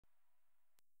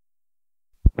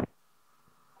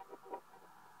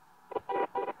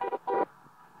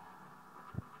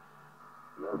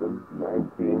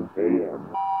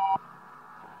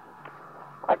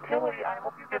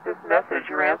message.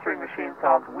 Your answering machine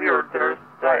sounds weird.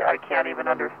 I can't even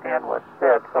understand what's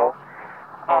said, so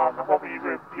I'm hoping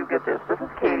you get this. This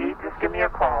is Katie. Just give me a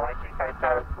call. I think I've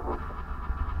got a solution.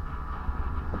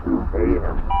 2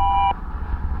 a.m.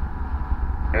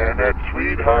 And that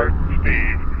sweetheart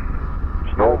Steve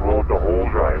snowblowed the whole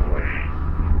driveway.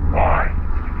 My.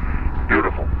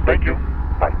 Beautiful. Thank you.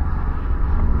 Bye.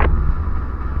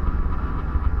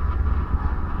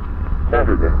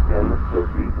 Saturday,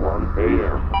 10:31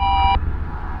 a.m.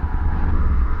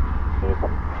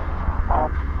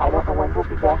 I don't know when we'll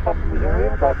be back up in the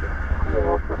area, but we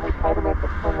will certainly try to make a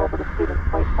swing over to Stevens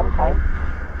Point sometime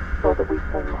so that we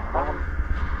can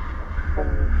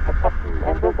catch up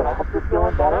and visit. I hope you're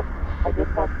feeling better. I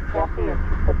just talked to Kathy, and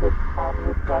she said that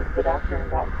you've gone to the doctor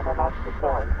and gotten some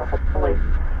amoxicillin, so hopefully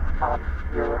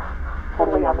you're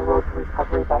totally on the road to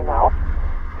recovery by now.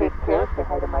 Take care, say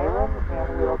hi to Myron,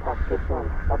 and we'll talk to you soon.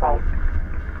 Bye-bye.